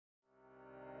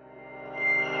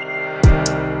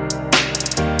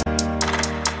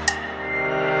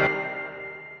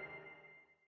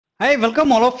Hi,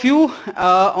 welcome all of you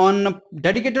on a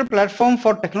dedicated platform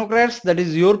for technocrats, that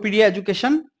is YourPedia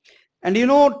Education. And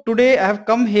today I have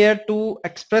come here to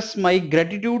express my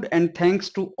gratitude and thanks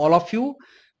to all of you,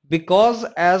 because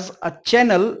as a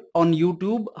channel on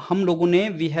YouTube, हम लोगों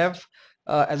ने we have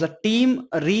as a team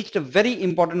reached a very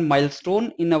important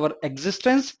milestone in our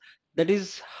existence, that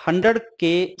is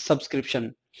 100K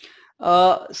subscription.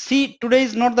 See, today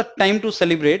is not the time to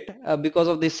celebrate because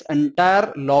of this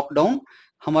entire lockdown.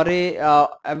 हमारे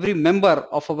every member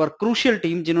of our crucial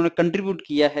team जिन्होंने contribute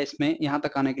किया है इसमें यहाँ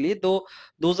तक आने के लिए, तो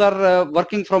those are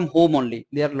working from home only.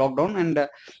 They are locked down and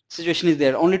situation is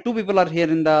there. Only 2 people are here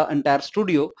in the entire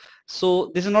studio.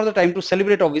 So this is not the time to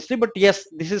celebrate, obviously, but yes,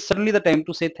 this is certainly the time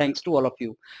to say thanks to all of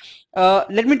you.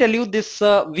 Let me tell you this,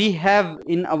 we have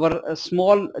in our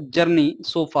small journey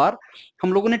so far,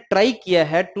 हम लोगों ने try किया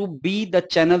है to be the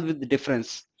channel with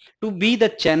difference, to be the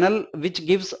channel which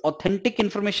gives authentic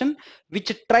information,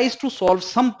 which tries to solve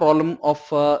some problem of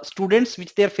students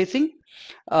which they are facing.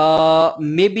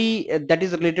 Maybe that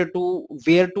is related to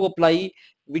where to apply.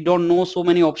 We don't know so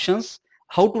many options,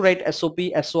 how to write SOP,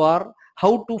 SOR,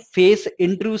 how to face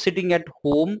interview sitting at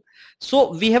home.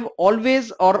 So we have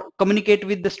always or communicate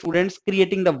with the students,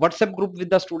 creating the WhatsApp group with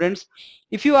the students.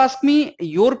 If you ask me,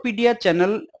 YourPedia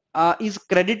channel is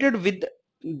credited with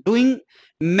doing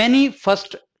many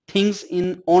first things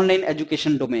in online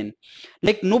education domain.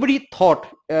 Like nobody thought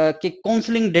कि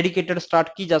counseling dedicated start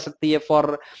की जा सकती है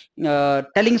for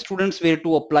telling students where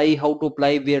to apply, how to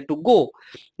apply, where to go.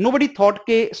 Nobody thought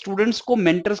कि students को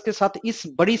mentors के साथ इस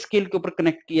बड़ी scale के ऊपर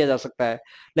connect किया जा सकता है.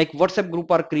 Like WhatsApp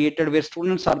group are created where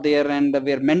students are there and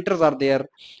where mentors are there.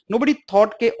 Nobody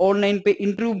thought कि online पे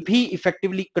interview भी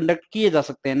effectively conduct किए जा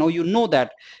सकते हैं. Now you know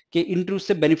that कि interview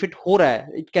से benefit हो रहा है.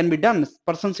 It can be done.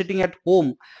 Person sitting at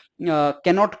home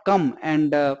cannot come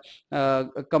and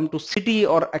come to city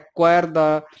or acquire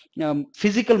the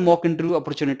physical mock interview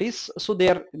opportunities, so they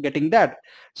are getting that.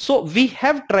 So we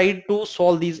have tried to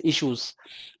solve these issues,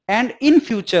 and in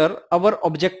future our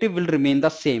objective will remain the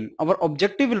same. Our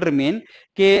objective will remain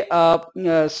कि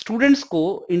students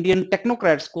को, Indian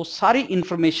technocrats को सारी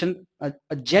information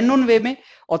genuine way में,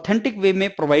 authentic way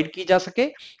में provide की जा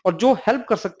सके, और जो help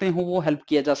कर सकते हो वो help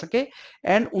किया जा सके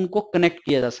and उनको connect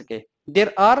किया जा सके.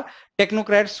 There are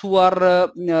technocrats who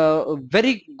are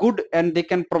very good and they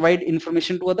can provide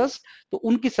information to others. तो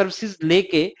उनकी services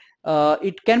लेके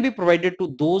it can be provided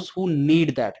to those who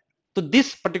need that. So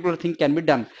this particular thing can be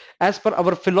done as per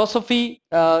our philosophy,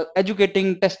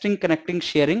 educating, testing, connecting,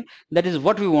 sharing. That is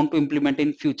what we want to implement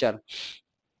in future.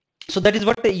 So that is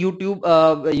what YouTube,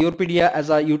 YourPedia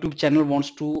as a YouTube channel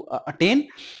wants to attain.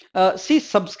 See,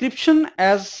 subscription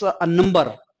as a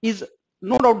number is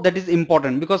no doubt that is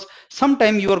important, because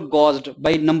sometimes you are gauged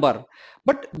by number,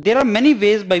 but there are many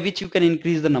ways by which you can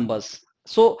increase the numbers.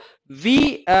 So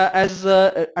we as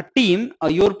a team,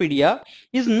 YourPedia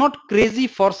is not crazy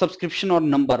for subscription or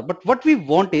number, but what we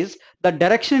want is the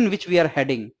direction in which we are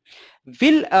heading.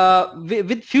 Will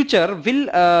with future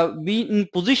will be in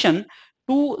position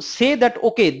to say that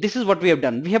okay, this is what we have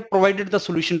done. We have provided the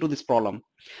solution to this problem.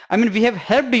 I mean, we have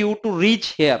helped you to reach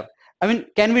here. I mean,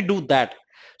 can we do that?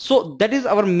 So that is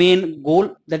our main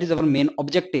goal. That is our main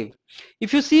objective.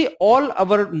 If you see all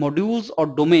our modules or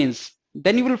domains,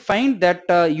 then you will find that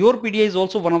YourPedia is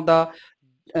also one of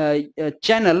the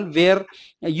channel where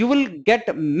you will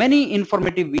get many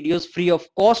informative videos free of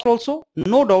cost also.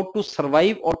 No doubt, to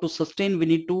survive or to sustain we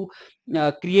need to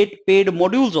create paid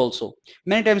modules also.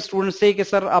 Many times students say कि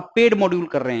sir आप paid module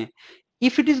कर रहे हैं.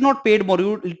 If it is not paid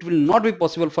module, it will not be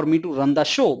possible for me to run the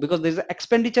show, because there is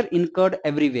expenditure incurred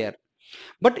everywhere.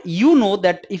 But you know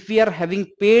that if we are having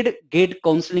paid gate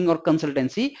counseling or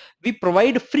consultancy, we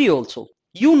provide free also.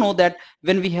 You know that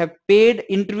when we have paid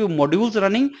interview modules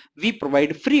running, we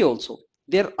provide free also.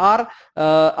 There are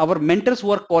our mentors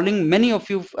who are calling. Many of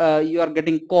you, you are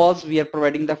getting calls. We are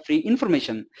providing the free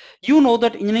information. You know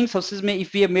that engineering services may,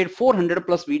 if we have made 400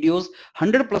 plus videos,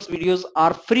 100 plus videos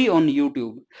are free on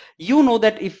YouTube. You know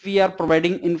that if we are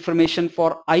providing information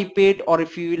for iPATE, or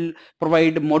if we will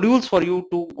provide modules for you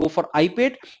to go for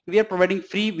iPATE, we are providing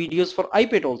free videos for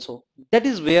iPATE also. That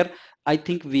is where I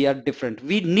think we are different.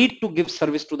 We need to give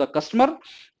service to the customer,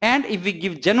 and if we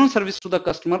give genuine service to the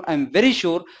customer, I'm very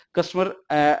sure customer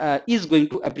is going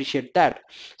to appreciate that.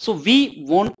 So we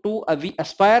want to, we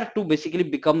aspire to basically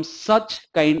become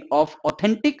such kind of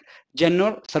authentic,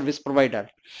 genuine service provider.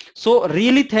 So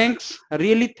really thanks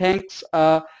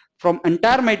from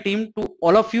entire my team to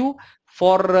all of you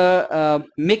for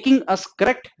making us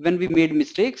correct when we made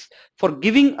mistakes, for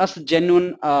giving us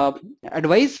genuine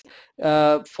advice,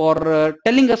 for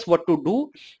telling us what to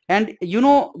do. And you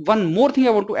know, one more thing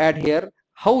I want to add here,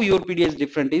 how YourPedia is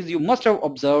different is, you must have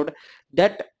observed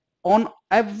that on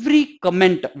every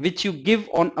comment which you give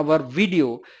on our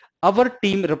video, our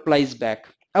team replies back.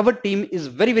 Our team is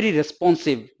very, very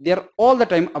responsive. They are all the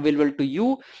time available to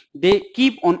you. They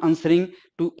keep on answering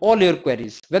to all your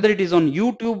queries, whether it is on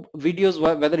YouTube videos,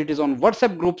 whether it is on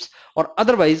WhatsApp groups, or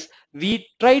otherwise. We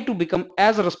try to become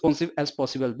as responsive as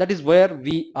possible. That is where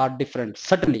we are different,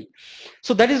 certainly.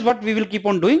 So that is what we will keep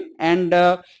on doing. And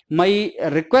my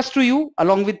request to you,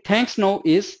 along with thanks now,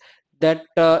 is that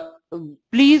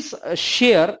please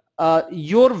share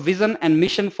your vision and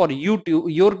mission for YouTube,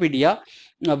 YourPedia,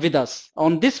 with us.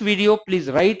 On this video, please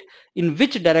write in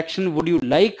which direction would you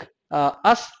like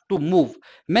us to move.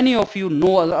 Many of you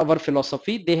know our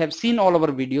philosophy. They have seen all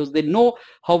our videos. They know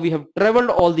how we have traveled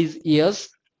all these years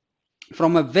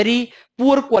from a very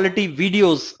poor quality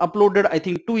videos uploaded, I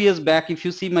think 2 years back. If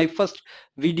you see my first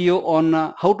video on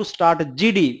how to start a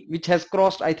GD, which has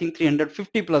crossed, I think,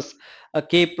 350 plus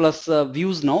K plus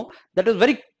views now. That is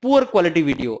very poor quality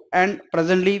video, and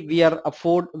presently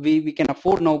we can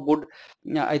afford now good,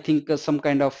 I think, some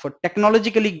kind of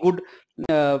technologically good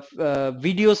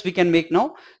videos we can make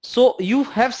now. So you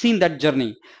have seen that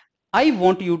journey. I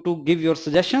want you to give your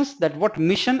suggestions, that what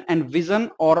mission and vision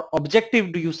or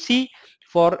objective do you see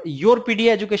for YourPedia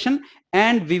education,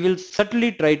 and we will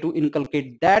certainly try to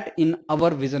inculcate that in our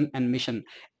vision and mission,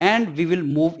 and we will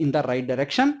move in the right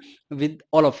direction with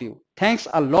all of you. Thanks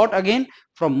a lot again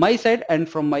from my side and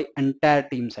from my entire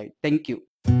team side. Thank you.